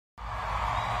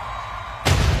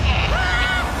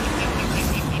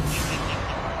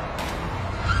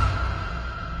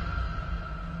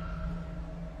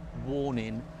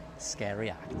scary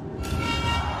act.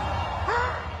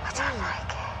 I don't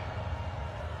like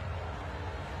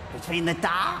it. Between the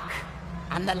dark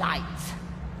and the light,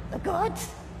 the good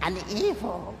and the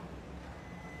evil,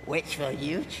 which will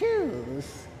you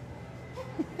choose?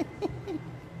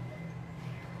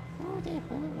 Oh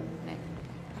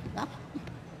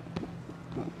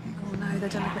no, they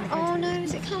don't have Oh no,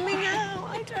 is it coming out?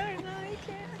 I don't like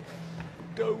it.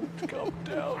 Don't come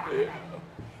down here.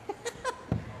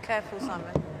 Careful,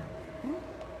 Simon.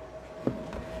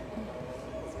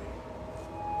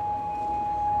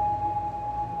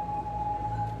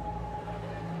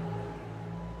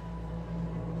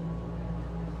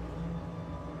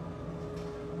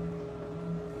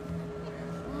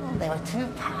 Oh, there are two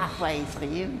pathways for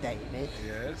you, David.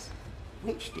 Yes?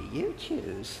 Which do you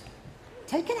choose?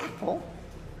 Take an apple.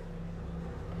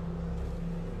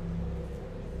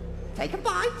 Take a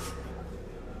bite.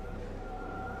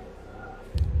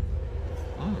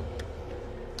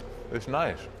 It's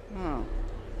nice.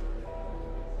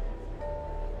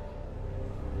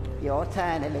 Your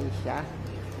turn, Alicia.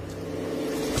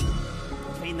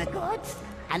 Between the good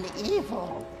and the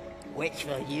evil, which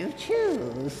will you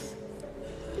choose?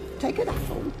 Take an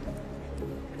apple.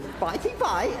 Bitey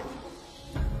bite.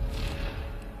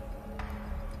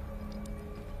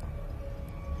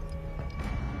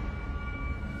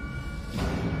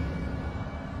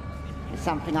 It's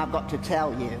something I've got to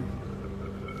tell you,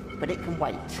 but it can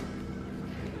wait.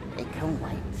 It can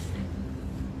wait.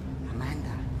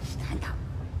 Amanda, stand up.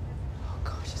 Oh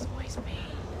gosh, it's always me.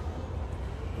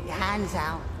 Your hands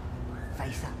out,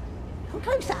 face up. Come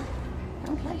closer.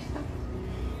 Come closer.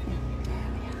 There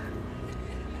we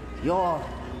are. Your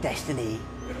destiny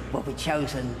will be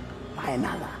chosen by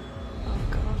another. Oh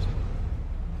God.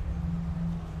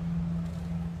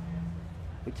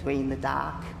 Between the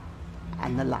dark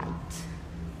and the light.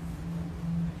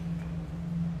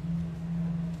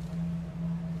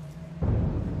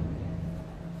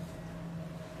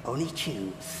 Only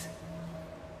choose.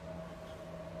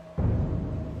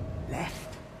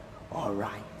 Left or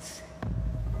right?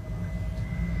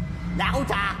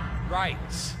 Louder!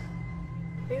 Right.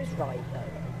 Who's right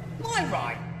though? My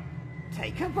right!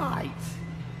 Take a bite.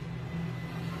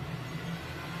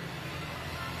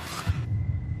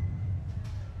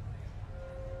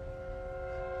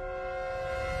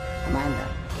 Amanda,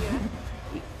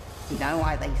 you know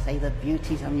why they say the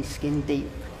beauty's only skin deep?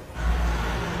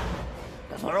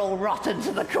 Because we're all rotten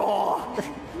to the core.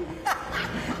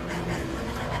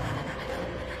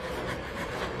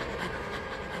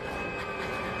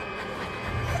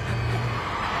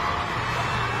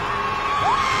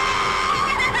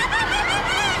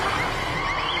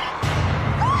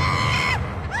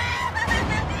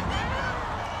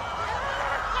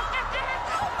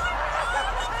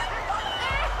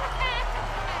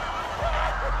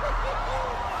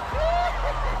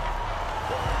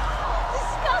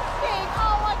 Disgusting!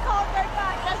 Oh, I can't go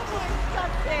back. That's too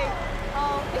disgusting.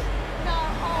 Oh, no.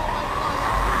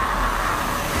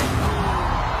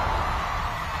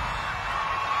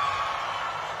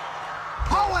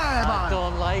 Oh, my God. I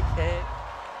don't like it.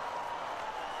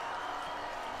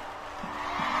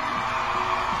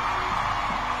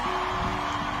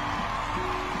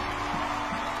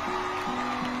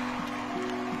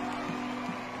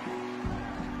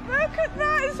 Look at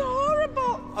that. It's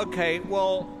horrible. Okay,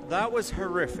 well, that was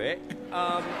horrific.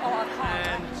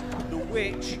 And the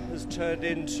witch has turned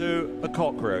into a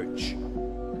cockroach.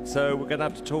 So we're going to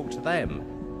have to talk to them.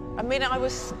 I mean, I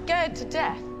was scared to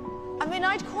death. I mean,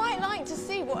 I'd quite like to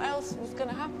see what else was going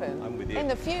to happen I'm with you. in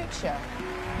the future.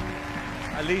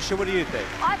 Alicia, what do you think?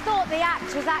 I thought the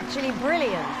act was actually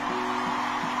brilliant.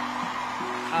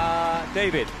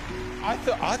 David? I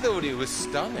thought it was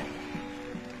stunning.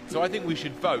 So I think we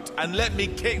should vote. And let me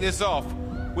kick this off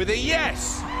with a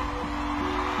yes!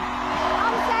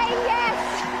 I'm saying yes.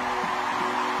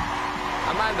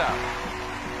 Amanda?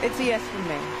 It's a yes for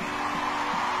me.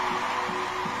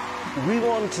 We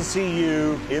want to see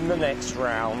you in the next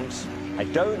round. I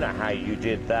don't know how you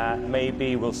did that.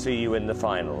 Maybe we'll see you in the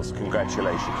finals.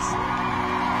 Congratulations.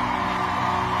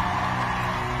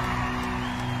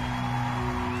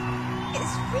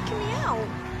 It's freaking me out.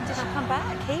 Did I come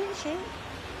back? He or she?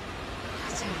 I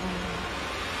don't know.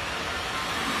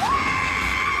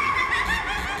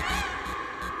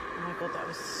 Oh my God, that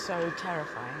was so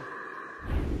terrifying.